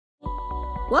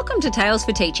Welcome to Tales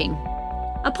for Teaching,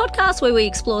 a podcast where we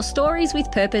explore stories with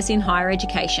purpose in higher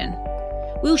education.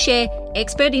 We'll share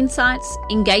expert insights,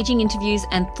 engaging interviews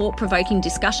and thought-provoking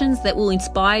discussions that will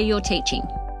inspire your teaching.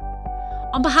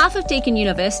 On behalf of Deakin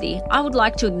University, I would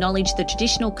like to acknowledge the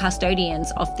traditional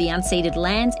custodians of the unceded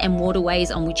lands and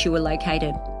waterways on which you are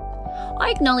located. I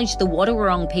acknowledge the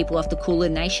Wadawurrung people of the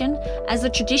Kulin Nation as the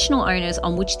traditional owners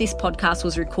on which this podcast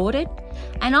was recorded,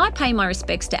 and I pay my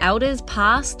respects to elders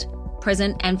past,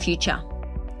 present and future.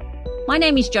 My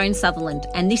name is Joan Sutherland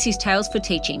and this is Tales for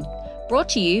Teaching, brought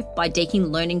to you by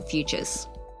Deakin Learning Futures.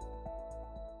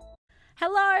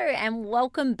 Hello and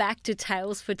welcome back to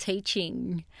Tales for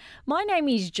Teaching. My name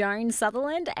is Joan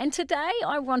Sutherland and today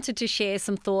I wanted to share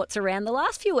some thoughts around the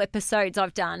last few episodes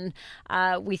I've done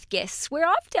with guests where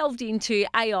I've delved into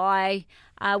AI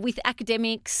with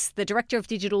academics, the Director of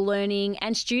Digital Learning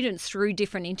and students through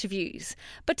different interviews.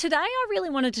 But today I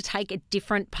really wanted to take a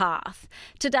different path.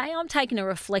 Today I'm taking a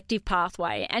reflective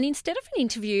pathway and instead of an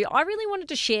interview, I really wanted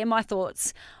to share my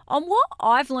thoughts on what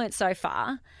I've learnt so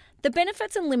far, the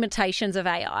benefits and limitations of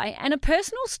AI, and a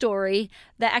personal story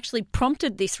that actually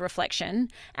prompted this reflection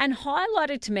and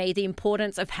highlighted to me the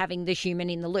importance of having the human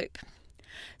in the loop.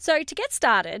 So to get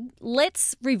started,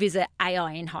 let's revisit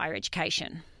AI in higher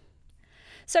education.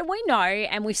 So we know,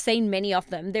 and we've seen many of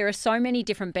them, there are so many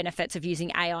different benefits of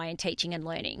using AI in teaching and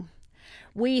learning.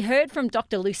 We heard from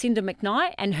Dr. Lucinda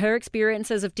McKnight and her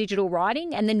experiences of digital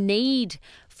writing and the need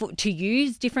to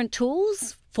use different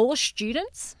tools for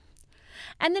students,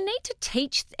 and the need to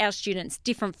teach our students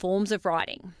different forms of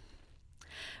writing.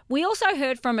 We also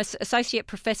heard from Associate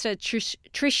Professor Trish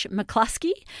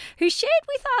McCluskey, who shared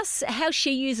with us how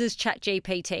she uses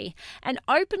ChatGPT and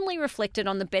openly reflected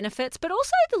on the benefits but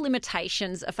also the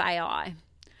limitations of AI.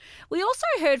 We also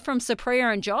heard from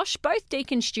Supriya and Josh, both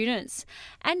Deakin students,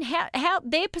 and how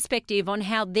their perspective on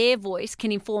how their voice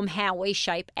can inform how we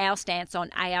shape our stance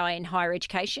on AI in higher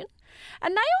education.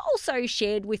 And they also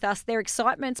shared with us their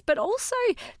excitements, but also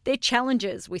their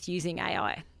challenges with using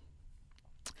AI.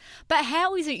 But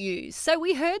how is it used? So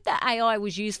we heard that AI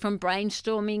was used from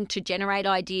brainstorming to generate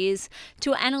ideas,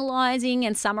 to analysing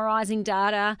and summarising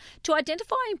data, to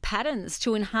identifying patterns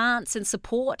to enhance and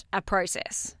support a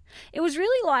process. It was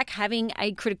really like having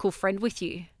a critical friend with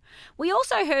you. We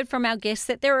also heard from our guests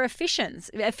that there are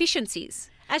efficiencies.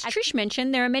 As Trish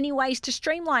mentioned, there are many ways to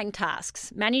streamline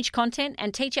tasks, manage content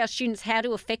and teach our students how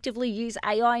to effectively use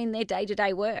AI in their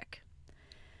day-to-day work.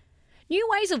 New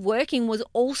ways of working was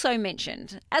also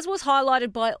mentioned, as was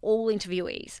highlighted by all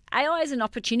interviewees. AI is an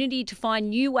opportunity to find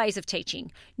new ways of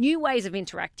teaching, new ways of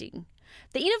interacting.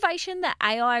 The innovation that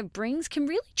AI brings can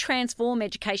really transform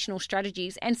educational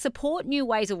strategies and support new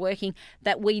ways of working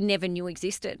that we never knew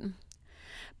existed.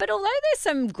 But although there's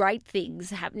some great things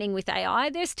happening with AI,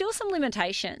 there's still some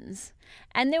limitations.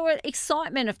 And there were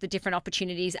excitement of the different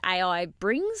opportunities AI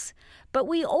brings, but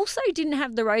we also didn't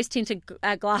have the rose-tinted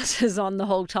glasses on the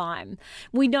whole time.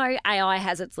 We know AI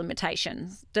has its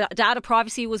limitations. Data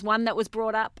privacy was one that was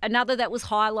brought up. Another that was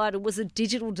highlighted was a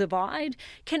digital divide.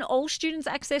 Can all students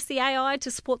access the AI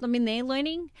to support them in their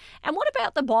learning? And what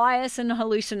about the bias and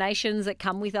hallucinations that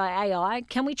come with AI?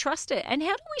 Can we trust it? And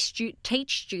how do we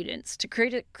teach students to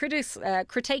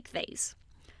critique these?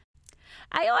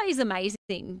 AI is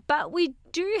amazing, but we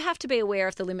do have to be aware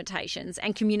of the limitations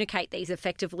and communicate these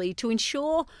effectively to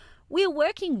ensure we're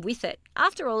working with it.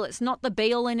 After all, it's not the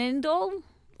be-all and end-all,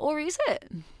 or is it?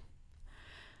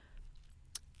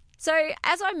 So,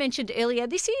 as I mentioned earlier,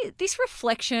 this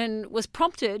reflection was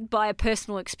prompted by a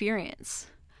personal experience.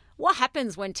 What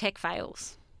happens when tech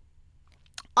fails?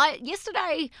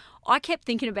 Yesterday, I kept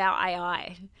thinking about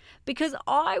AI because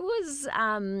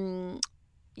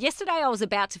Yesterday, I was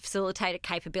about to facilitate a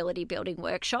capability building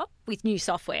workshop with new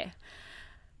software.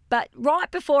 But right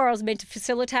before I was meant to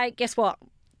facilitate, guess what?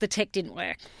 The tech didn't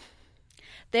work.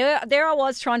 There I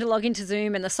was trying to log into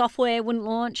Zoom and the software wouldn't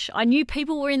launch. I knew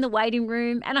people were in the waiting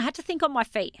room and I had to think on my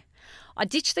feet. I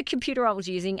ditched the computer I was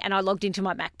using and I logged into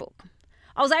my MacBook.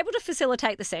 I was able to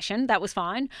facilitate the session. That was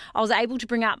fine. I was able to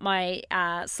bring up my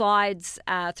slides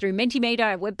through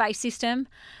Mentimeter, a web-based system.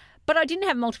 But I didn't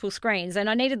have multiple screens and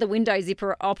I needed the Windows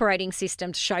operating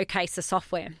system to showcase the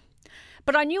software.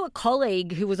 But I knew a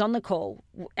colleague who was on the call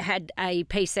had a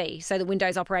PC, so the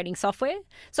Windows operating software.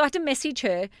 So I had to message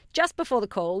her just before the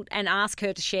call and ask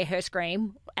her to share her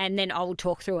screen and then I would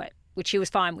talk through it, which she was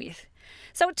fine with.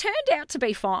 So it turned out to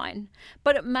be fine,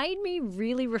 but it made me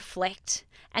really reflect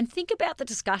and think about the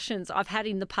discussions I've had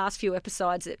in the past few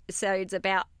episodes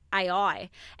about AI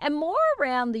and more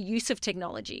around the use of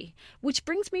technology, which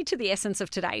brings me to the essence of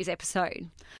today's episode.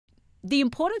 The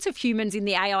importance of humans in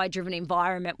the AI-driven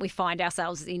environment we find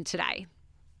ourselves in today.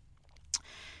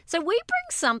 So we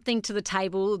bring something to the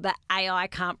table that AI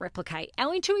can't replicate: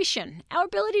 our intuition, our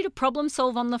ability to problem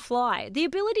solve on the fly, the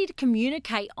ability to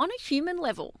communicate on a human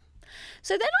level.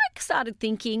 So then I started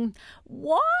thinking,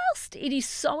 whilst it is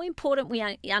so important we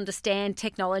understand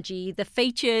technology, the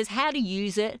features, how to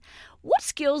use it, what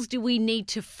skills do we need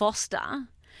to foster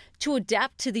to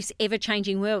adapt to this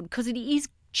ever-changing world? Because it is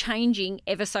changing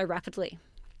ever so rapidly.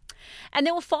 And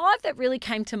there were 5 that really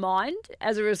came to mind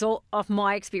as a result of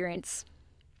my experience: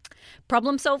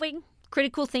 problem solving,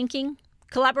 critical thinking,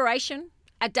 collaboration,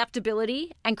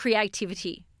 adaptability, and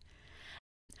creativity.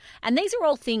 And these are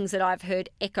all things that I've heard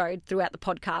echoed throughout the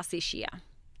podcast this year.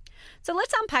 So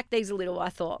let's unpack these a little, I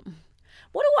thought.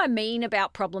 What do I mean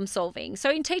about problem solving? So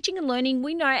in teaching and learning,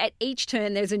 we know at each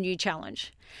turn there's a new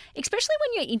challenge, especially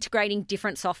when you're integrating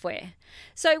different software.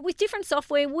 So with different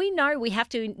software, we know we have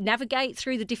to navigate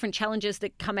through the different challenges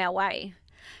that come our way.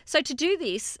 So to do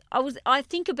this, I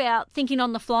think about thinking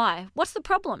on the fly. What's the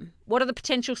problem? What are the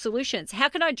potential solutions? How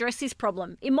can I address this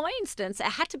problem? In my instance, it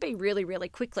had to be really, really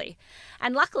quickly.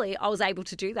 And luckily, I was able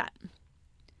to do that.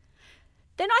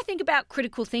 Then I think about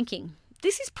critical thinking.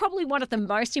 This is probably one of the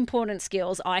most important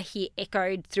skills I hear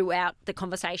echoed throughout the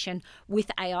conversation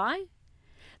with AI.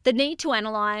 The need to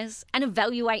analyse and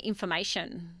evaluate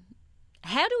information.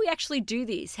 How do we actually do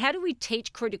this? How do we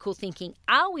teach critical thinking?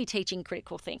 Are we teaching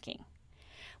critical thinking?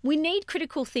 We need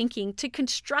critical thinking to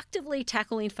constructively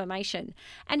tackle information.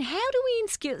 And how do we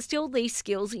instill these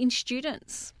skills in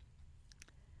students?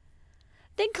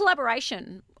 Then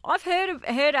collaboration. I've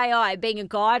heard AI being a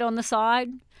guide on the side,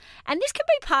 and this can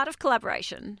be part of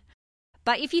collaboration.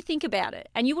 But if you think about it,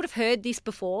 and you would have heard this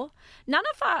before, none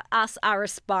of us are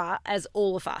as smart as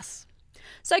all of us.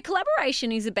 So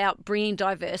collaboration is about bringing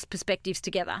diverse perspectives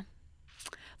together,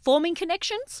 forming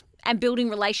connections, and building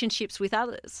relationships with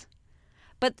others.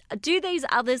 But do these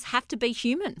others have to be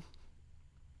human?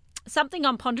 Something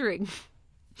I'm pondering.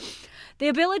 The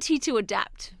ability to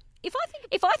adapt. If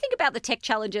I think about the tech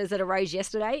challenges that arose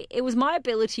yesterday, it was my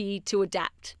ability to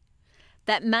adapt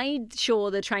that made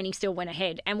sure the training still went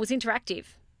ahead and was interactive.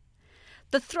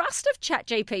 The thrust of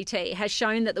ChatGPT has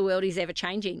shown that the world is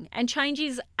ever-changing, and change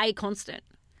is a constant.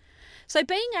 So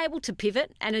being able to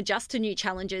pivot and adjust to new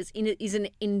challenges is an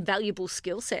invaluable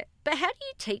skill set. But how do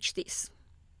you teach this?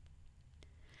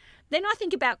 Then I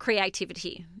think about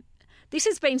creativity. This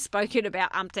has been spoken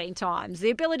about umpteen times, the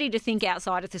ability to think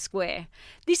outside of the square.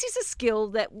 This is a skill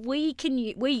that we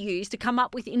use to come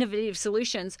up with innovative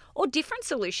solutions or different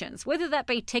solutions, whether that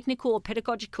be technical or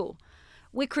pedagogical.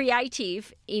 We're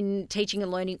creative in teaching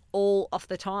and learning all of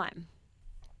the time.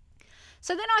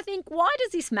 So then I think, why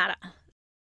does this matter?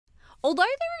 Although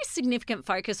there is significant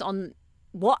focus on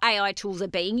what AI tools are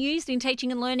being used in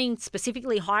teaching and learning,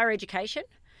 specifically higher education,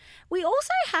 we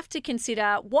also have to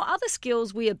consider what other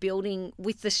skills we are building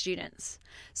with the students.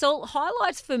 So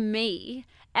highlights for me,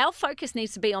 our focus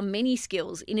needs to be on many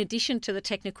skills in addition to the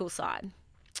technical side.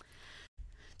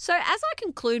 So as I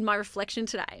conclude my reflection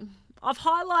today, I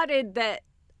hope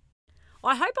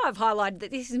I've highlighted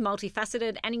that this is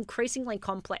multifaceted and increasingly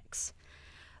complex.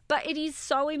 But it is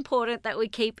so important that we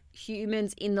keep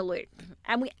humans in the loop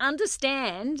and we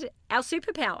understand our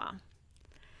superpower.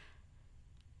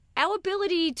 Our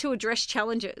ability to address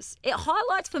challenges. It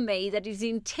highlights for me that it is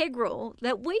integral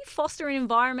that we foster an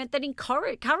environment that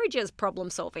encourages problem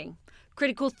solving,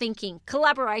 critical thinking,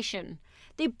 collaboration,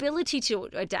 the ability to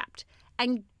adapt,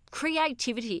 and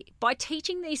creativity. By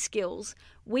teaching these skills,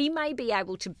 we may be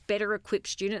able to better equip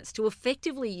students to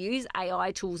effectively use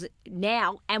AI tools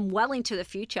now and well into the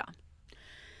future.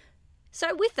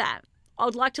 So with that, I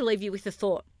would like to leave you with a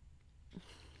thought.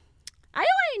 AI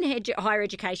in higher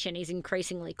education is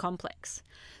increasingly complex.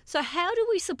 So how do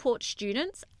we support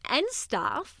students and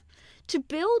staff to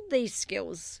build these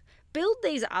skills, build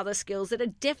these other skills that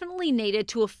are definitely needed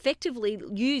to effectively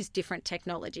use different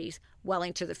technologies well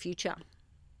into the future?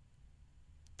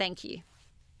 Thank you.